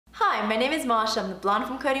Hi, my name is Marsha. I'm the blonde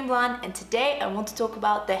from Coding Blonde, and today I want to talk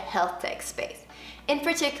about the health tech space. In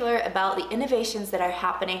particular, about the innovations that are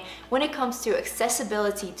happening when it comes to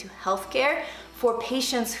accessibility to healthcare for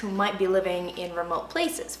patients who might be living in remote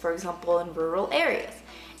places, for example, in rural areas,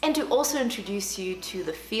 and to also introduce you to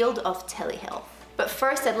the field of telehealth. But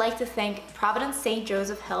first, I'd like to thank Providence St.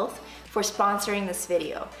 Health for sponsoring this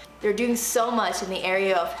video. They're doing so much in the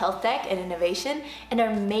area of health tech and innovation and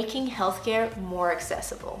are making healthcare more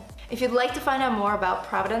accessible. If you'd like to find out more about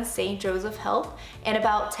Providence St. Health and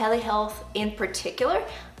about telehealth in particular,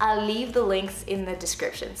 I'll leave the links in the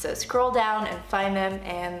description. So scroll down and find them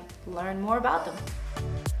and learn more about them.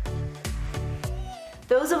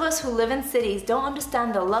 Those of us who live in cities don't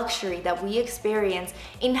understand the luxury that we experience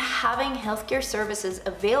in having healthcare services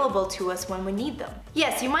available to us when we need them.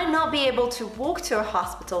 Yes, you might not be able to walk to a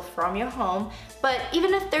hospital from your home, but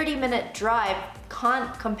even a 30-minute drive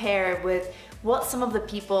can't compare with what some of the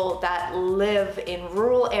people that live in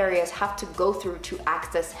rural areas have to go through to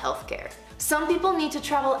access healthcare. Some people need to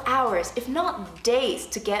travel hours, if not days,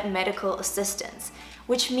 to get medical assistance,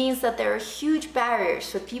 which means that there are huge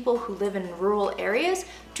barriers for people who live in rural areas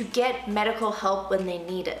to get medical help when they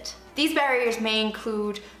need it. These barriers may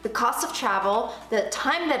include the cost of travel, the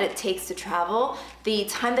time that it takes to travel, the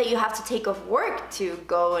time that you have to take off work to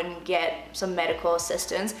go and get some medical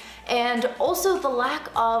assistance, and also the lack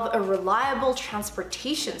of a reliable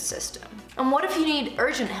transportation system. And what if you need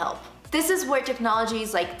urgent help? This is where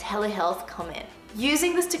technologies like telehealth come in.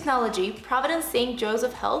 Using this technology, Providence St.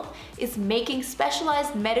 Health is making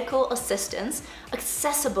specialized medical assistance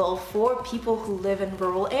accessible for people who live in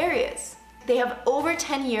rural areas. They have over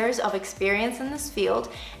 10 years of experience in this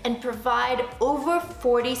field and provide over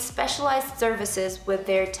 40 specialized services with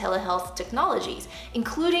their telehealth technologies,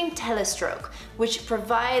 including Telestroke, which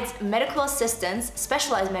provides medical assistance,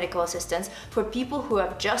 specialized medical assistance, for people who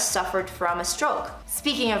have just suffered from a stroke.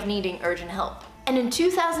 Speaking of needing urgent help. And in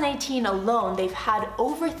 2018 alone, they've had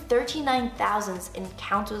over 39,000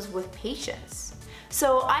 encounters with patients.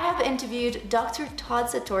 So I have interviewed Dr. Todd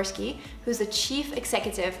Czartoski, who's the Chief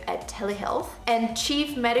Executive at Telehealth and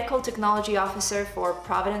Chief Medical Technology Officer for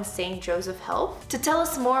Providence St. Health, to tell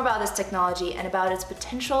us more about this technology and about its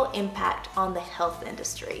potential impact on the health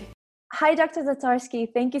industry. Hi, Dr. Czartoski.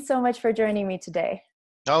 Thank you so much for joining me today.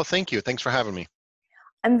 Oh, thank you. Thanks for having me.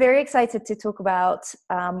 I'm very excited to talk about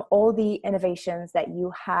all the innovations that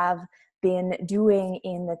you have been doing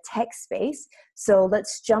in the tech space. So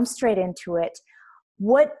let's jump straight into it.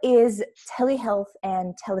 What is telehealth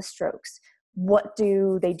and telestrokes? What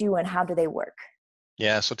do they do and how do they work?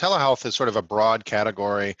 Yeah, so telehealth is sort of a broad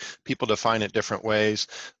category. People define it different ways.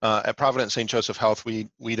 At Providence St. Health, we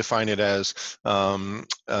define it as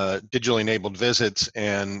digitally enabled visits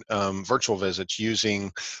and virtual visits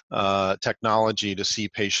using technology to see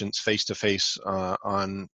patients face-to-face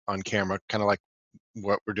on camera, kind of like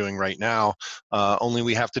what we're doing right now, only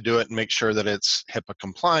we have to do it and make sure that it's HIPAA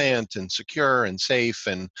compliant and secure and safe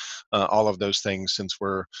and all of those things, since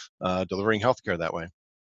we're delivering healthcare that way.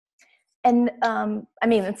 And I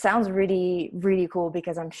mean, it sounds really, really cool,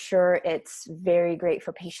 because I'm sure it's very great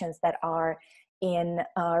for patients that are in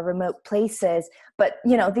remote places. But,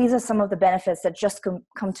 you know, these are some of the benefits that just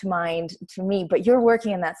come to mind to me. But you're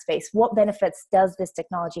working in that space. What benefits does this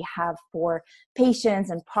technology have for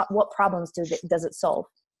patients, and what problems does it solve?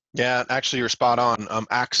 Yeah, actually, you're spot on.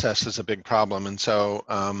 Access is a big problem, and so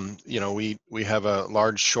you know, we have a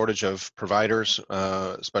large shortage of providers,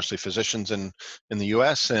 especially physicians in the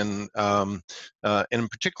U.S. and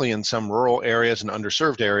particularly in some rural areas and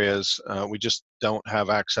underserved areas, we just don't have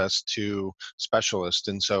access to specialists.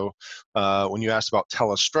 And so when you asked about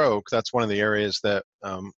telestroke, that's one of the areas that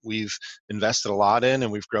we've invested a lot in,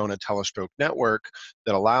 and we've grown a telestroke network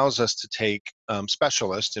that allows us to take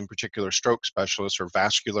specialists, in particular stroke specialists or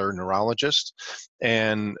vascular neurologists,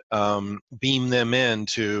 and beam them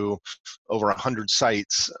into over 100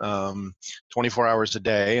 sites 24 hours a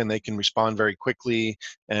day, and they can respond very quickly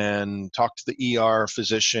and talk to the ER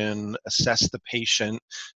physician, assess the patient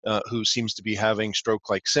who seems to be having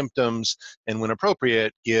stroke-like symptoms, and when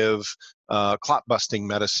appropriate, give clot-busting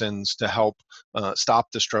medicines to help stop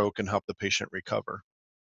the stroke and help the patient recover.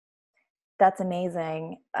 That's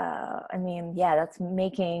amazing. I mean, yeah, that's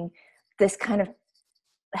making this kind of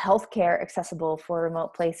healthcare accessible for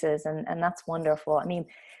remote places, and that's wonderful. I mean,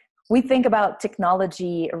 we think about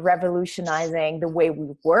technology revolutionizing the way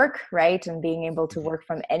we work, right? And being able to work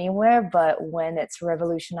from anywhere, but when it's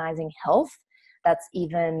revolutionizing health, that's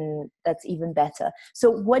even better. So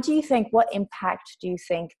what do you think, what impact do you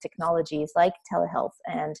think technologies like telehealth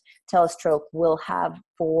and telestroke will have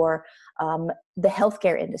for the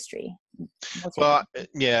healthcare industry? Well,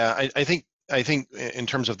 yeah, I think in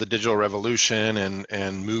terms of the digital revolution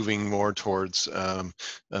and moving more towards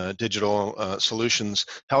digital solutions,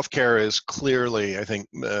 healthcare is clearly, I think,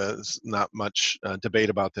 not much debate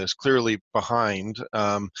about this, clearly behind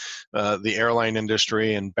the airline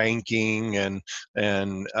industry and banking and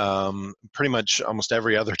pretty much almost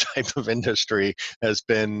every other type of industry has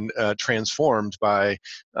been transformed by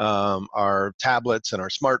our tablets and our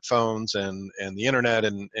smartphones and the internet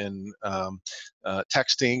and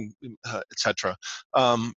texting, etc.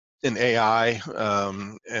 In AI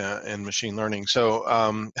and machine learning. So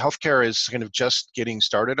healthcare is kind of just getting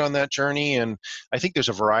started on that journey, and I think there's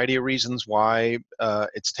a variety of reasons why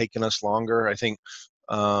it's taken us longer. I think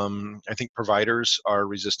providers are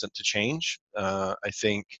resistant to change. I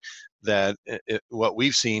think that what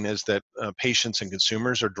we've seen is that patients and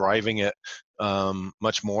consumers are driving it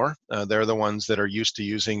much more. They're the ones that are used to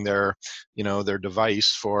using their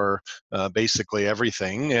device for basically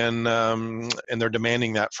everything, and they're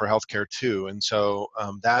demanding that for healthcare too. And so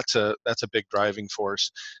that's a big driving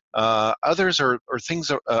force. Others are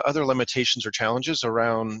things, other limitations or challenges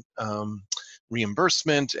around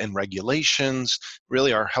reimbursement and regulations.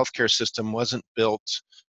 Really, our healthcare system wasn't built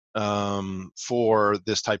for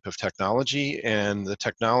this type of technology, and the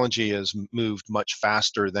technology has moved much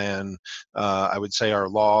faster than I would say our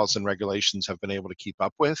laws and regulations have been able to keep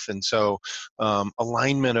up with. And so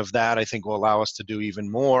alignment of that, I think, will allow us to do even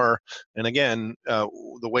more. And again,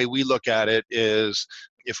 the way we look at it is,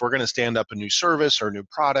 if we're going to stand up a new service or a new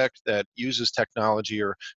product that uses technology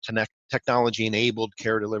or technology-enabled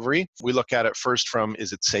care delivery, we look at it first from,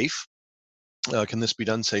 is it safe? Can this be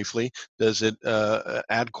done safely? Does it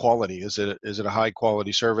add quality? Is it a high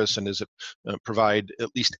quality service, and does it provide at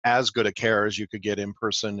least as good a care as you could get in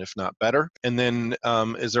person, if not better? And then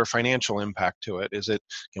is there a financial impact to it?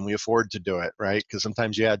 Can we afford to do it, right? Because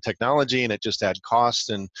sometimes you add technology and it just adds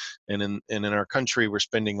cost, and in our country we're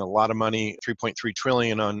spending a lot of money, 3.3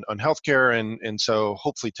 trillion on healthcare, and so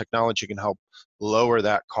hopefully technology can help lower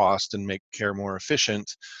that cost and make care more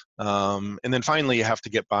efficient. And then finally, you have to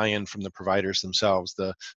get buy-in from the providers themselves.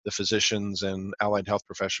 The physicians and allied health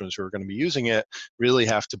professionals who are going to be using it really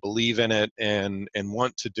have to believe in it and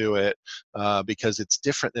want to do it because it's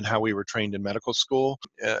different than how we were trained in medical school.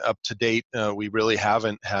 Up to date, we really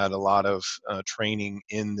haven't had a lot of training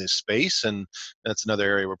in this space, and that's another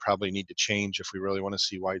area we probably need to change if we really want to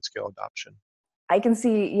see wide-scale adoption. I can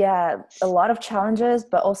see, yeah, a lot of challenges,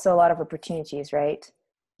 but also a lot of opportunities, right?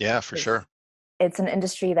 Yeah, for sure. It's an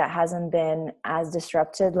industry that hasn't been as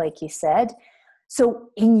disrupted, like you said. So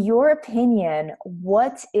in your opinion,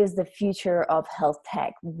 what is the future of health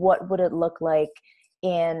tech? What would it look like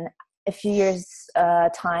in a few years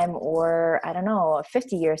time, or I don't know,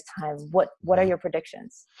 50 years time? What are your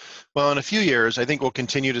predictions? Well, in a few years, I think we'll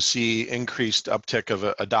continue to see increased uptick of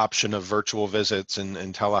adoption of virtual visits and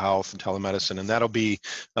telehealth and telemedicine, and that'll be,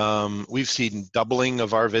 we've seen doubling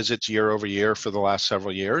of our visits year over year for the last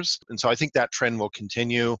several years, and so I think that trend will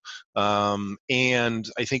continue, and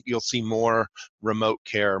I think you'll see more remote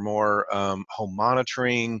care, more home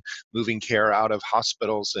monitoring, moving care out of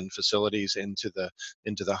hospitals and facilities into the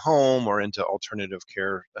home or into alternative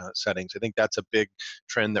care settings. I think that's a big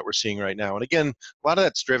trend that we're seeing right now. And again, a lot of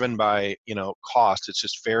that's driven by cost. It's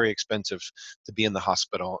just very expensive to be in the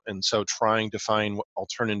hospital, and so trying to find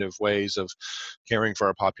alternative ways of caring for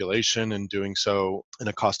our population and doing so in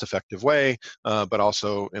a cost-effective way, but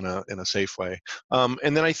also in a safe way.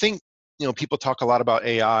 And then I think people talk a lot about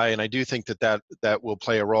AI, and I do think that will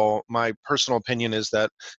play a role. My personal opinion is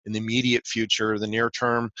that in the immediate future, the near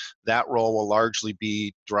term, that role will largely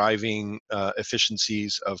be driving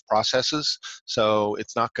efficiencies of processes. So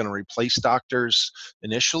it's not going to replace doctors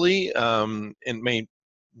initially. It may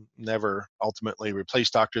never ultimately replace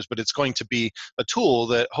doctors, but it's going to be a tool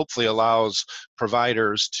that hopefully allows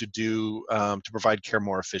providers to provide care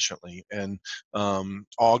more efficiently and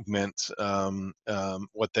augment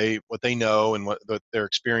what they know and what their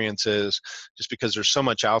experience is. Just because there's so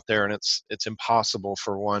much out there, and it's impossible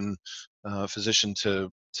for one physician to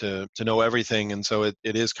know everything, and so it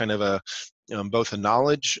is kind of a both a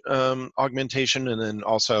knowledge augmentation and then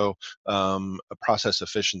also process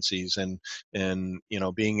efficiencies and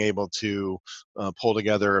being able to pull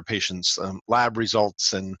together a patient's lab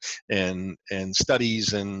results and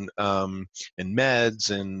studies and meds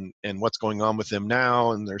and what's going on with them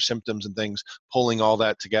now and their symptoms and things, pulling all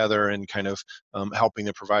that together and kind of helping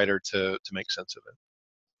the provider to make sense of it.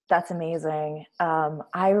 That's amazing.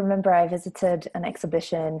 I remember I visited an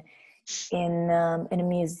exhibition in a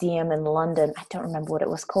museum in London. I don't remember what it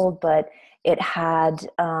was called, but it had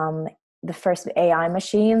the first AI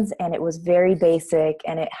machines, and it was very basic,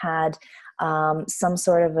 and it had some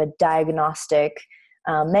sort of a diagnostic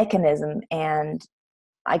mechanism. And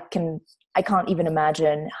I can't even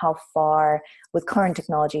imagine how far, with current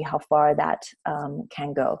technology, how far that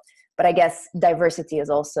can go. But I guess diversity is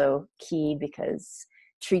also key, because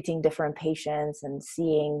treating different patients and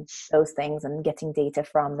seeing those things and getting data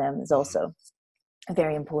from them is also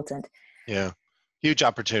very important. Yeah, huge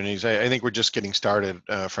opportunities. I think we're just getting started,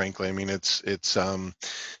 frankly. I mean, it's and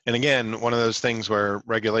again, one of those things where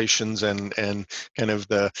regulations and kind of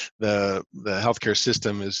the healthcare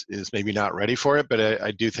system is maybe not ready for it, but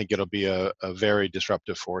I do think it'll be a very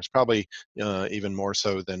disruptive force, probably even more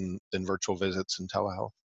so than virtual visits and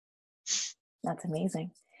telehealth. That's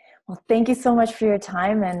amazing. Well, thank you so much for your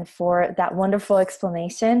time and for that wonderful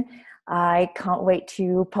explanation. I can't wait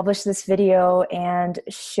to publish this video and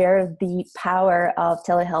share the power of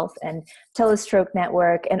telehealth and telestroke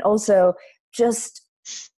network, and also just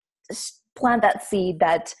plant that seed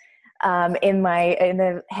that in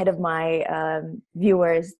the head of my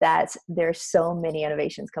viewers, that there's so many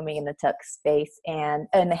innovations coming in the tech space and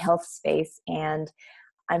in the health space, and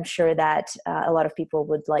I'm sure that a lot of people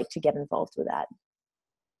would like to get involved with that.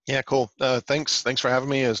 Yeah, cool. Thanks for having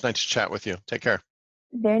me. It was nice to chat with you. Take care.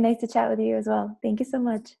 Very nice to chat with you as well. Thank you so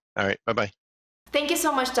much. All right. Bye-bye. Thank you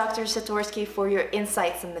so much, Dr. Czartoski, for your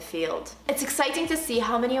insights in the field. It's exciting to see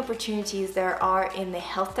how many opportunities there are in the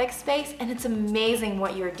health tech space, and it's amazing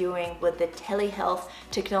what you're doing with the telehealth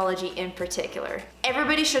technology in particular.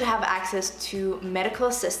 Everybody should have access to medical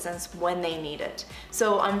assistance when they need it.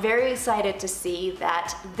 So I'm very excited to see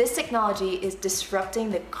that this technology is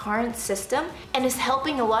disrupting the current system and is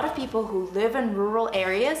helping a lot of people who live in rural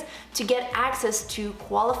areas to get access to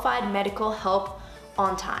qualified medical help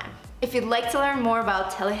on time. If you'd like to learn more about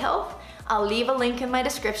telehealth, I'll leave a link in my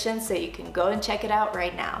description so you can go and check it out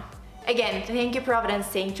right now. Again, thank you Providence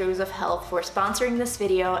St. Joseph Health for sponsoring this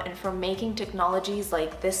video and for making technologies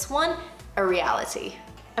like this one a reality.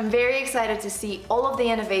 I'm very excited to see all of the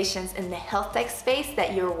innovations in the health tech space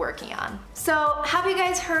that you're working on. So, have you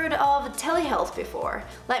guys heard of telehealth before?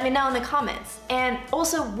 Let me know in the comments. And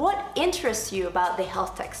also, what interests you about the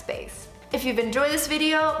health tech space? If you've enjoyed this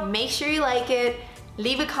video, make sure you like it,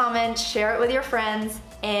 leave a comment, share it with your friends,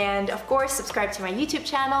 and of course subscribe to my YouTube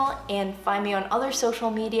channel and find me on other social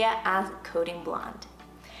media as Coding Blonde.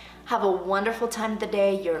 Have a wonderful time of the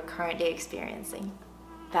day you're currently experiencing.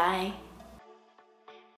 Bye.